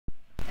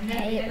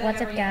Hey,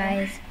 what's up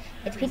guys?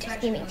 It's Peter's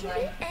Gaming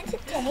TV, and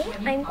today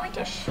I'm going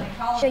to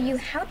show you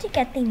how to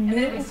get the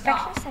new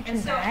infection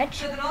section badge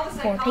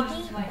for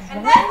Piggy, Grime,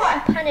 and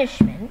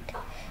Punishment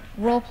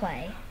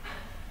roleplay.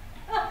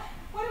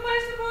 What am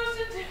I supposed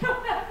to do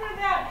after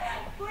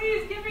that?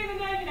 Please give me the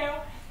menu.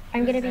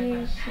 I'm going to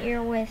be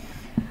here with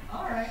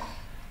Alright.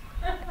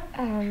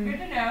 Good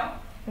to know.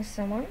 with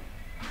someone.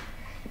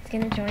 It's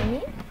going to join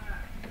me.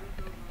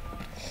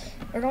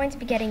 We're going to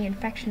be getting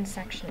infection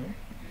section.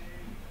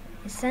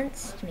 It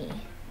sensed me.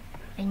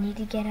 I need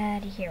to get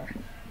out of here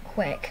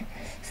quick.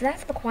 So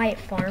that's the quiet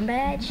farm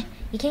badge.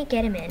 You can't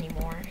get him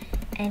anymore,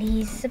 and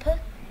he's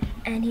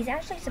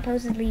actually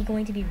supposedly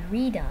going to be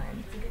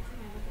redone.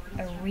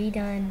 A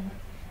redone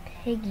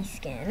Piggy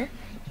skin.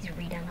 It's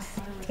going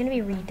to be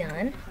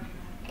redone,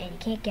 and you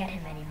can't get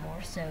him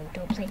anymore. So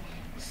don't play.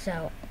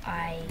 So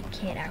I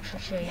can't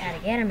actually show you how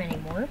to get him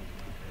anymore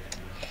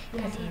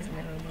because he's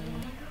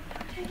literally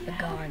a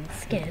gone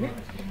skin.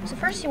 So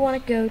first you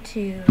want to go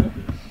to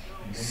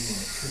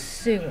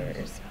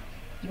sewers.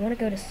 You want to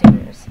go to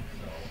sewers. So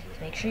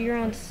make sure you're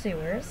on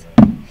sewers.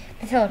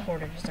 The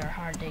teleporters are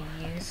hard to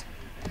use.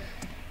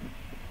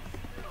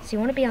 So you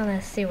want to be on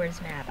the sewers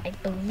map. I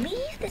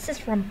believe this is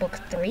from book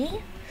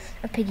 3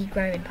 of Piggy,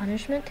 Grime, and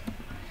Punishment.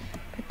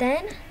 But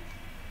then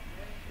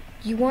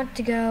you want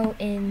to go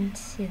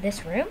into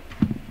this room.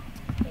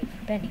 Wait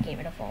for Bendy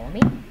Gamer to follow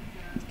me.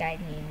 This guy's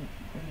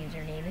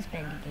username is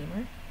Bendy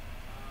Gamer.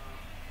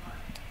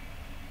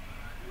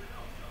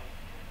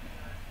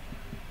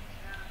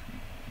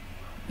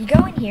 You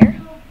go in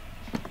here,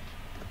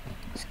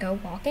 just go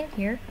walk in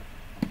here,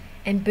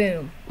 and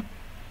boom,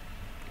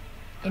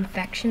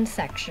 infection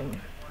section.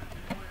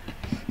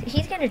 So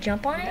he's going to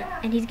jump on it,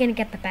 and he's going to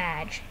get the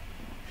badge.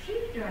 She's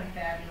doing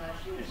fabulous.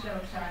 She was so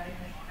excited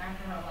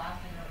after her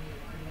last interview.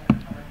 We let her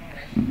cut her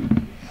hair.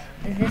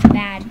 There's this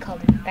badge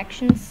called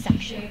infection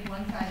section.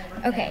 One side of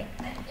her Okay.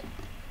 head.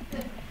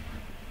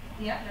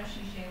 Yeah, no, she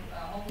shaved a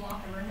whole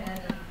block of her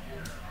head and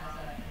has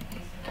a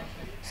case of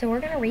So we're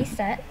going to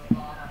reset,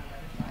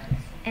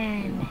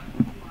 and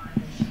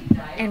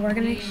we're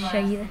going to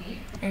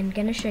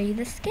show you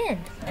the skin.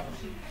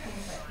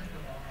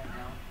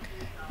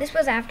 This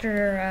was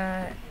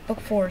after book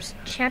 4's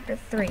chapter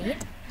 3,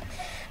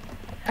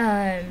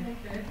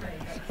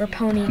 where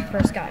Pony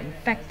first got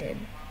infected.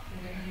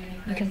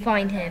 You can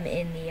find him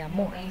in the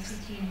morphs.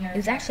 It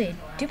was actually a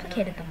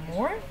duplicate of the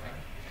morph.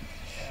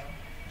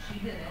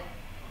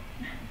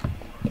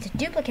 It's a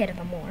duplicate of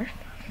a morph,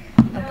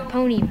 of the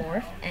Pony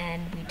morph,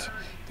 and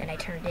I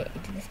turned it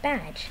into this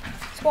badge.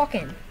 Let's walk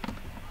in,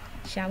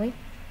 shall we?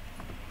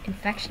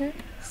 Infection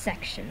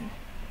section.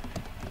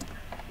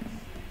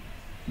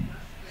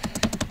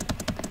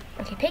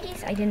 Okay,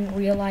 Piggies, I didn't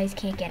realize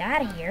can't get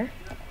out of here.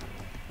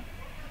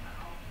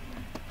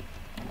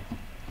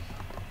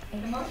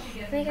 I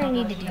think I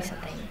need to do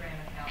something.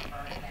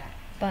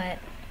 But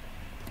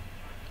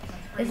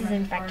this is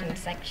infection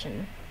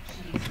section.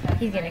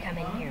 He's gonna come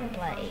in here and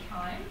play.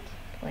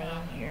 Play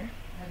in here.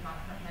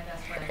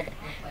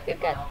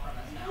 We've got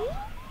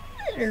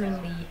he's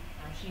literally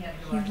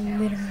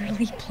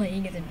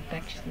playing as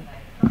infection.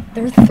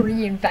 There's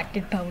 3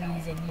 infected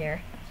ponies in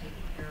here.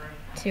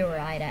 2 are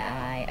eye to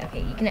eye.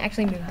 Okay, you can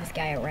actually move this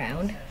guy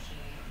around.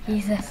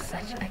 He's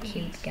such a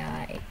cute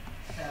guy.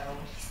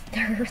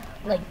 There's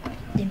like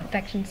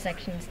infection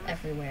sections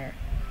everywhere.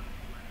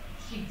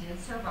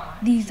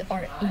 These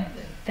are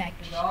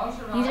infection.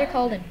 These are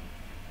called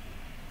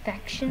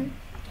infection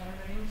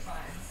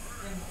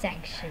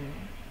section.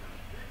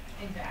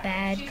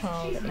 Badge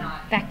called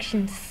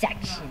infection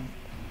section.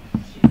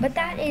 But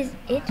that is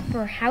it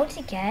for how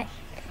to get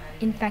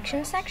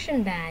infection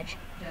section badge.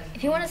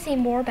 If you want to see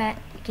more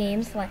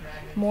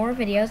more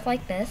videos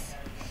like this,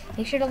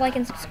 make sure to like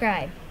and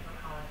subscribe.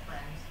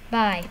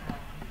 Bye.